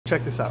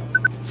Check this out.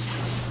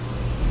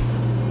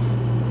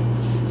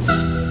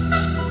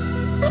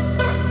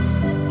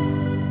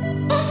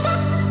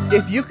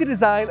 If you could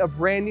design a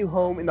brand new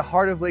home in the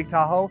heart of Lake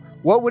Tahoe,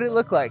 what would it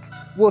look like?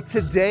 Well,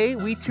 today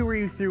we tour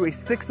you through a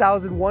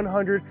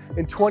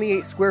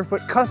 6,128 square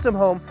foot custom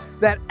home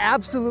that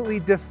absolutely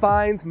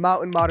defines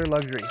mountain modern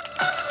luxury.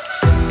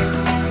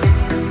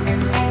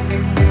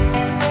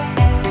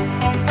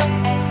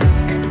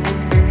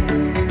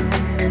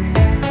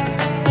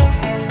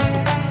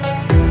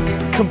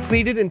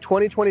 Completed in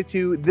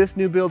 2022, this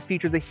new build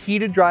features a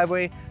heated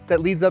driveway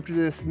that leads up to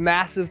this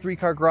massive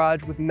 3-car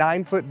garage with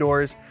 9-foot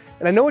doors.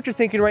 And I know what you're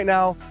thinking right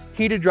now,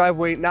 heated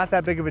driveway, not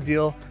that big of a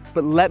deal,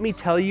 but let me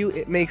tell you,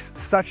 it makes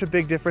such a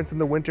big difference in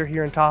the winter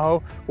here in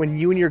Tahoe when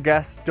you and your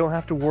guests don't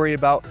have to worry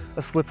about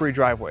a slippery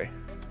driveway.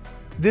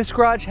 This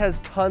garage has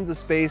tons of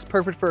space,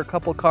 perfect for a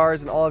couple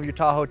cars and all of your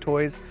Tahoe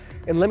toys.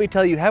 And let me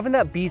tell you, having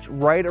that beach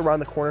right around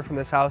the corner from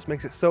this house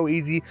makes it so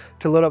easy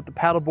to load up the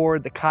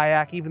paddleboard, the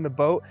kayak, even the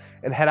boat,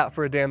 and head out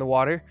for a day in the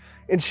water.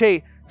 And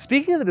Shay,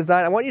 speaking of the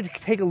design, I want you to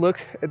take a look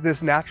at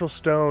this natural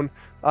stone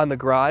on the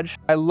garage.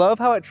 I love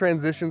how it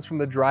transitions from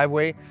the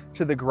driveway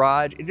to the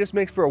garage. It just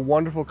makes for a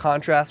wonderful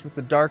contrast with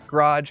the dark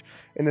garage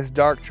and this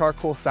dark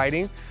charcoal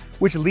siding,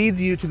 which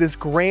leads you to this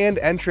grand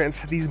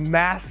entrance, these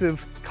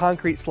massive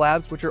concrete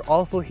slabs, which are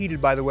also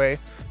heated, by the way.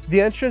 The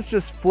entrance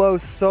just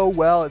flows so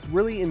well. It's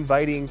really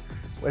inviting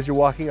as you're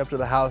walking up to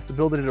the house. The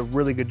builder did a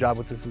really good job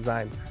with this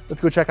design.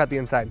 Let's go check out the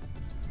inside.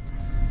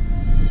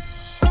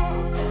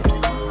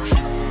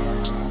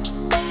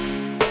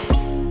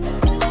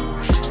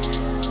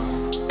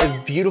 As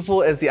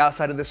beautiful as the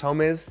outside of this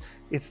home is,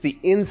 it's the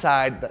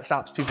inside that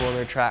stops people in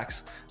their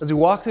tracks. As we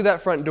walk through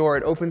that front door,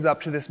 it opens up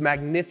to this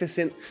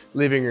magnificent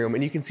living room,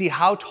 and you can see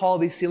how tall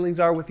these ceilings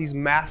are with these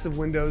massive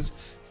windows,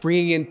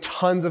 bringing in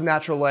tons of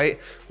natural light.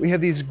 We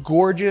have these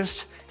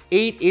gorgeous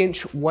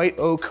 8-inch white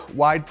oak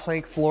wide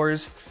plank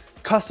floors,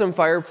 custom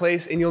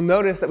fireplace, and you'll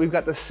notice that we've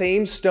got the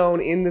same stone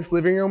in this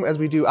living room as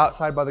we do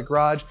outside by the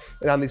garage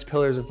and on these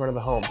pillars in front of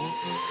the home.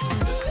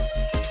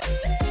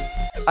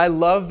 I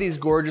love these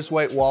gorgeous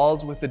white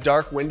walls with the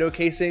dark window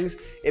casings.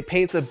 It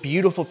paints a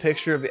beautiful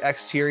picture of the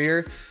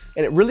exterior,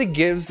 and it really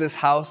gives this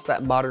house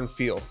that modern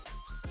feel.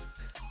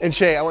 And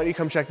Shay, I want you to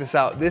come check this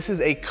out. This is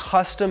a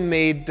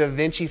custom-made Da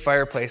Vinci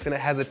fireplace, and it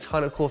has a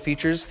ton of cool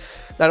features.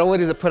 Not only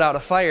does it put out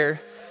a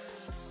fire,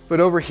 but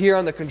over here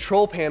on the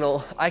control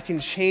panel, I can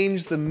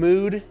change the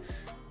mood,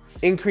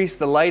 increase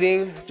the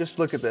lighting. Just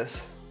look at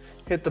this.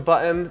 Hit the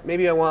button.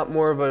 Maybe I want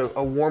more of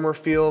a warmer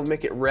feel,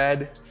 make it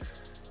red,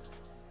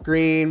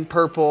 green,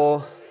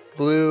 purple,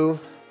 blue.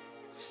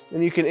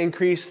 Then you can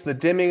increase the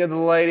dimming of the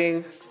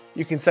lighting.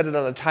 You can set it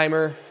on a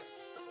timer.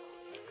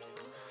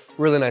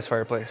 Really nice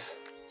fireplace.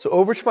 So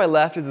over to my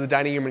left is the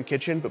dining room and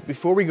kitchen, but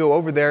before we go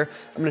over there,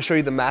 I'm gonna show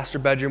you the master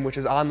bedroom, which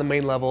is on the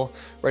main level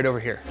right over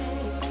here.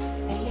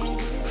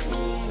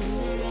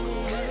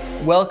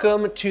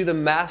 Welcome to the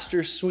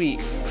master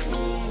suite.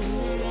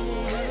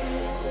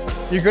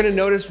 You're gonna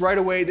notice right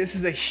away, this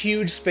is a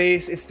huge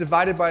space. It's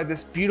divided by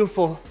this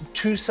beautiful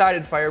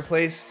 2-sided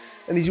fireplace.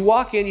 And as you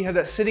walk in, you have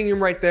that sitting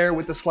room right there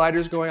with the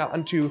sliders going out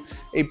onto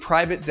a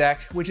private deck,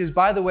 which is,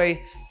 by the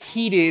way,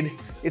 heated.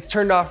 It's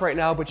turned off right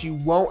now, but you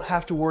won't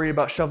have to worry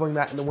about shoveling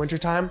that in the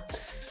wintertime.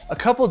 A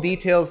couple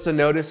details to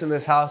notice in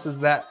this house is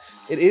that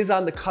it is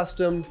on the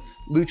custom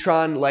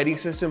Lutron lighting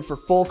system for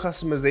full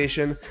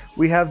customization.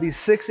 We have these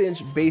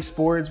 6-inch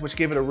baseboards, which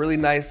give it a really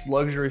nice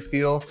luxury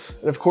feel.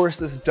 And of course,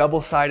 this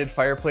double-sided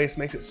fireplace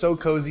makes it so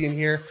cozy in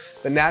here.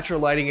 The natural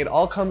lighting, it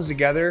all comes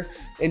together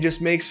and just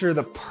makes for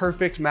the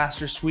perfect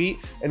master suite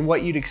and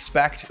what you'd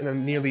expect in a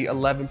nearly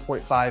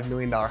 $11.5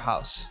 million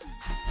house.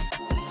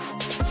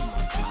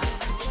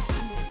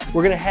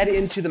 We're gonna head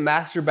into the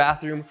master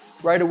bathroom.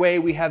 Right away,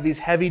 we have these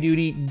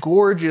heavy-duty,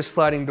 gorgeous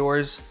sliding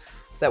doors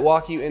that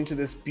walk you into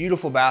this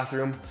beautiful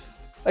bathroom.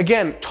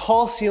 Again,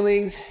 tall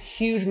ceilings,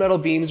 huge metal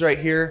beams right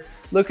here.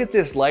 Look at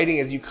this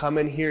lighting as you come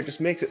in here. It just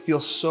makes it feel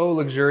so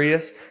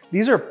luxurious.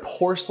 These are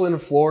porcelain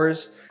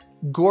floors,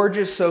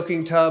 gorgeous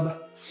soaking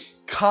tub,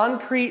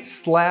 concrete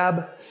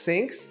slab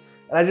sinks.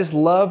 And I just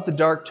love the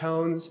dark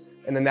tones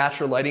and the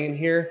natural lighting in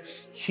here.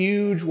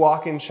 Huge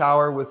walk-in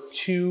shower with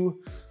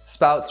 2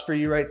 spouts for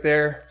you right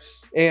there.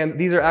 And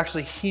these are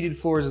actually heated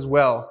floors as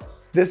well.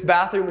 This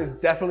bathroom is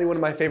definitely one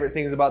of my favorite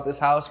things about this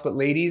house, but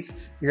ladies,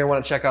 you're gonna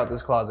wanna check out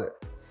this closet.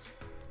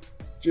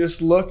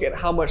 Just look at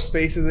how much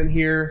space is in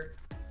here.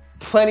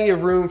 Plenty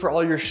of room for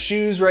all your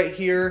shoes right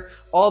here,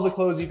 all the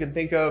clothes you can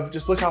think of.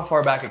 Just look how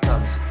far back it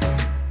comes.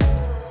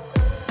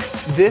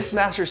 This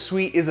master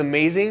suite is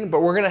amazing,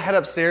 but we're gonna head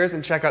upstairs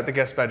and check out the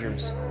guest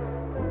bedrooms.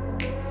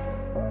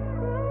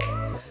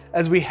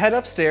 As we head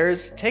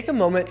upstairs, take a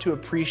moment to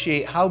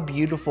appreciate how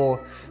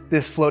beautiful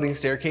this floating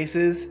staircase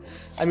is.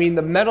 I mean,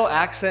 the metal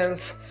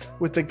accents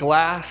with the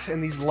glass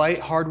and these light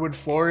hardwood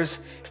floors,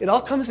 it all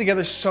comes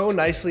together so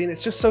nicely and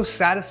it's just so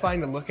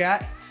satisfying to look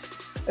at.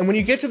 And when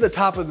you get to the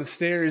top of the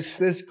stairs,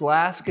 this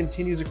glass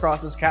continues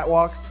across this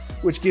catwalk,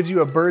 which gives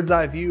you a bird's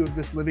eye view of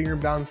this living room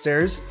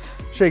downstairs.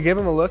 Should I give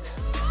him a look?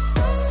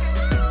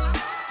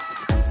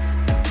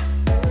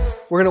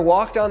 We're gonna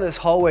walk down this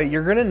hallway.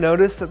 You're gonna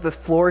notice that the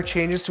floor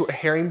changes to a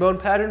herringbone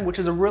pattern, which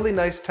is a really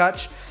nice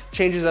touch.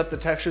 Changes up the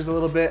textures a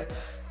little bit.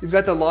 You've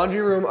got the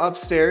laundry room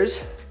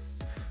upstairs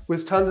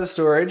with tons of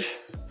storage.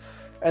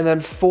 And then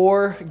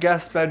 4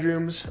 guest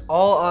bedrooms,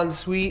 all en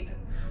suite.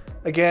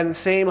 Again,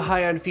 same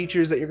high-end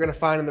features that you're gonna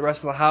find in the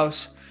rest of the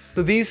house.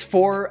 So these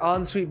 4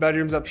 ensuite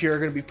bedrooms up here are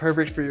gonna be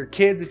perfect for your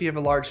kids if you have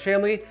a large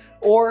family,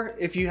 or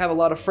if you have a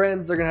lot of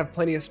friends, they're gonna have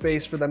plenty of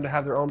space for them to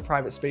have their own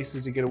private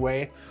spaces to get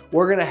away.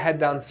 We're gonna head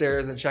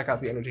downstairs and check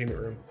out the entertainment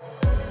room.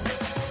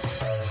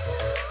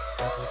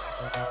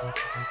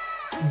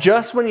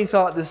 Just when you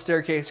thought this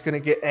staircase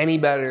couldn't get any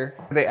better,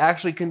 they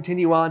actually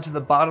continue on to the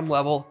bottom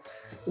level.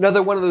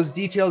 Another one of those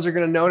details you're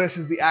gonna notice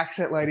is the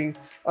accent lighting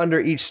under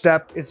each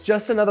step. It's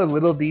just another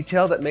little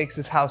detail that makes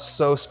this house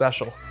so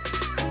special.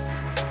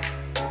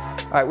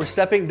 All right, we're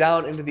stepping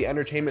down into the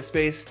entertainment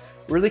space.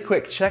 Really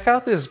quick, check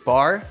out this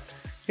bar.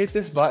 Hit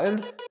this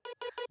button,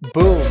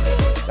 boom.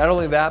 Not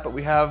only that, but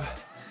we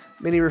have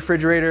mini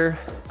refrigerator,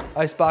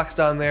 ice box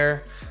down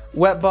there,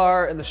 wet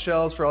bar and the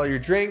shelves for all your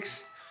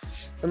drinks.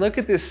 And look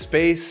at this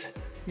space.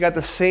 You got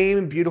the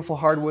same beautiful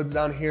hardwoods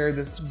down here,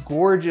 this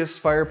gorgeous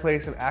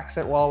fireplace and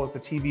accent wall with the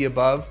TV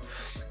above.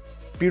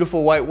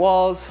 Beautiful white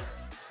walls,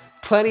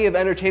 plenty of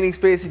entertaining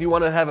space if you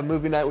want to have a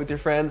movie night with your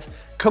friends.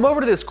 Come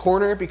over to this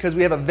corner because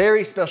we have a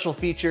very special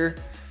feature.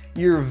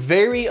 Your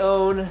very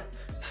own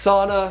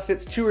sauna,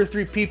 fits 2 or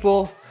 3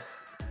 people.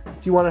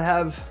 If you want to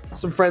have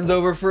some friends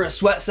over for a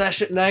sweat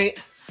sesh at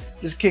night,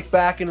 just kick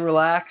back and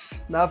relax.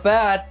 Not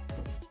bad.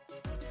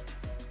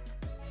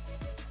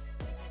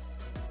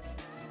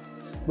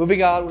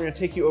 Moving on, we're gonna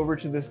take you over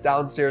to this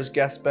downstairs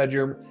guest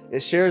bedroom.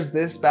 It shares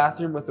this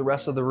bathroom with the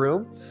rest of the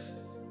room,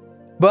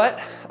 but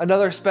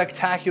another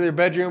spectacular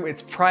bedroom.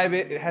 It's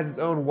private. It has its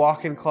own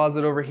walk-in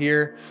closet over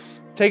here.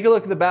 Take a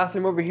look at the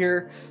bathroom over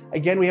here.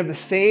 Again, we have the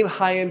same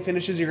high-end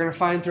finishes you're gonna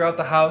find throughout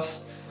the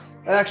house.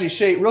 And actually,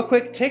 Shay, real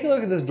quick, take a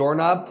look at this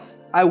doorknob.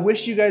 I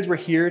wish you guys were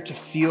here to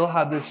feel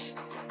how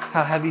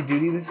heavy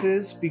duty this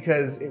is,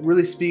 because it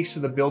really speaks to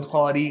the build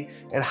quality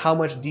and how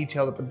much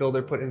detail that the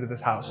builder put into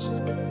this house.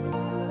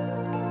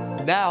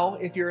 Now,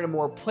 if you're in a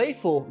more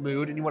playful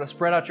mood and you want to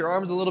spread out your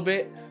arms a little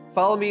bit,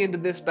 follow me into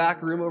this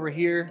back room over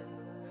here.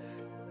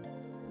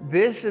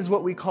 This is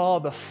what we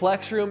call the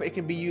flex room. It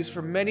can be used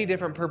for many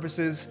different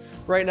purposes.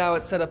 Right now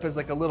it's set up as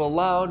like a little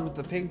lounge with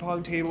the ping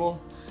pong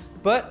table,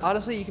 but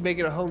honestly, you can make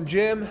it a home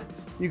gym.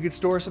 You could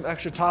store some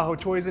extra Tahoe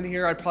toys in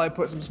here. I'd probably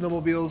put some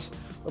snowmobiles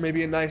or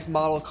maybe a nice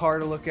model car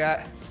to look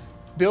at.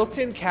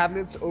 Built-in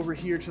cabinets over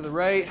here to the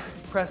right.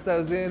 Press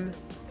those in.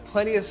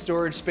 Plenty of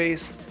storage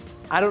space.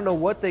 I don't know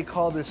what they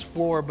call this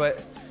floor,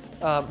 but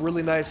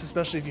really nice,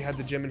 especially if you had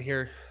the gym in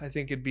here. I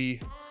think it'd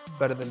be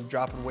better than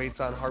dropping weights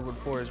on hardwood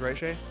floors, right,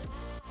 Shay?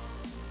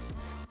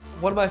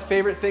 One of my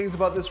favorite things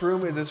about this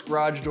room is this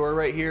garage door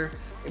right here.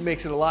 It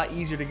makes it a lot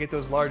easier to get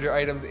those larger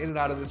items in and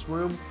out of this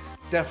room.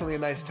 Definitely a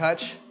nice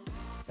touch.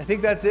 I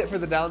think that's it for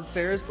the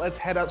downstairs. Let's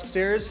head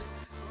upstairs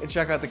and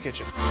check out the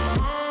kitchen.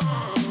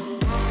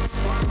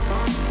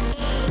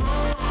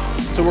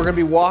 So we're gonna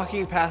be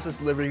walking past this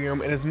living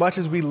room, and as much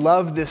as we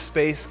love this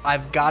space,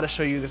 I've gotta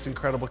show you this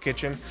incredible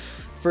kitchen.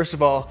 First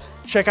of all,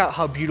 check out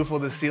how beautiful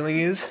the ceiling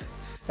is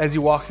as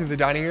you walk through the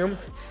dining room,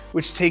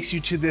 which takes you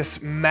to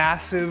this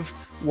massive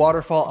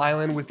waterfall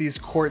island with these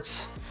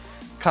quartz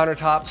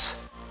countertops.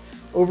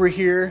 Over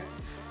here,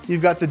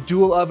 you've got the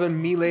dual oven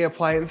Miele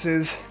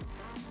appliances.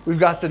 We've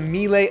got the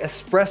Miele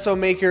espresso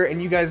maker,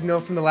 and you guys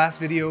know from the last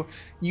video,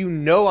 you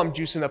know I'm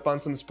juicing up on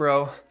some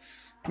Spro.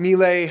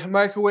 Miele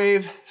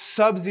microwave,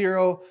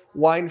 sub-zero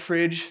wine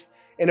fridge.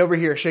 And over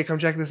here, Shay, come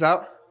check this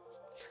out.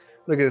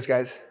 Look at this,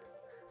 guys.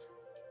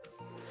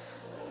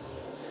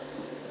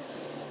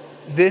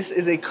 This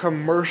is a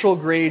commercial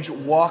grade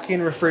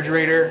walk-in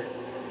refrigerator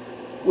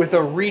with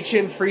a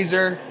reach-in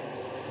freezer.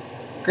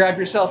 Grab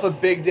yourself a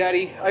Big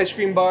Daddy ice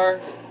cream bar.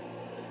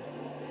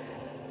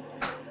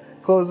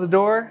 Close the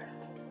door.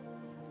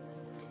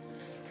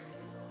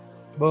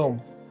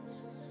 Boom.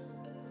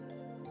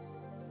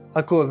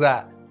 How cool is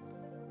that?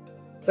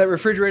 That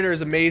refrigerator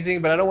is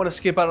amazing, but I don't want to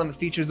skip out on the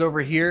features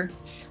over here.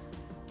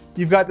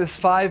 You've got this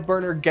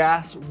 5-burner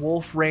gas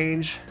Wolf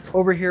range.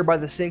 Over here by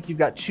the sink, you've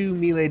got 2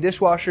 Miele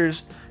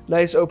dishwashers,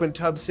 nice open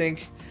tub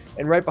sink,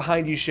 and right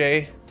behind you,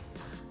 Shay,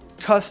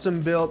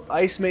 custom built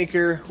ice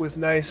maker with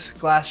nice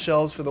glass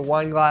shelves for the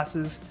wine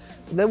glasses.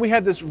 And then we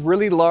have this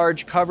really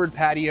large covered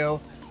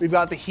patio. We've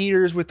got the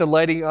heaters with the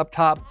lighting up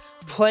top,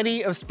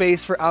 plenty of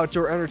space for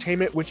outdoor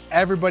entertainment, which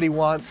everybody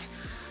wants.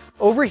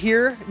 Over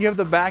here, you have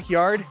the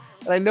backyard.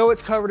 And I know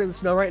it's covered in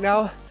snow right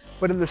now,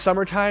 but in the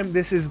summertime,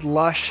 this is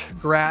lush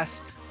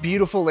grass,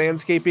 beautiful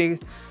landscaping.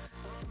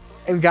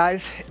 And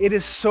guys, it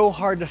is so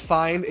hard to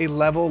find a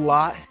level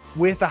lot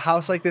with a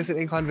house like this in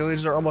Incline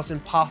Village. They're almost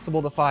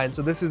impossible to find.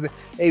 So this is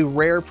a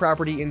rare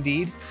property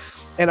indeed.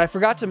 And I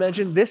forgot to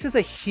mention, this is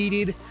a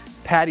heated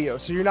patio.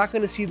 So you're not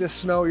gonna see the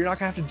snow. You're not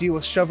gonna have to deal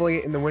with shoveling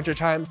it in the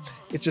wintertime.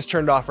 It's just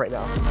turned off right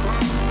now.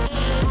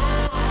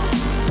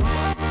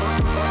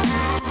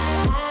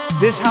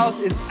 This house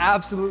is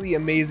absolutely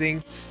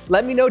amazing.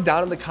 Let me know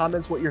down in the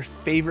comments what your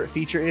favorite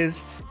feature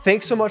is.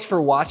 Thanks so much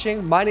for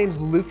watching. My name's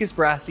Lucas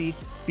Brassie.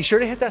 Be sure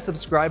to hit that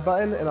subscribe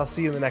button and I'll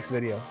see you in the next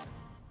video.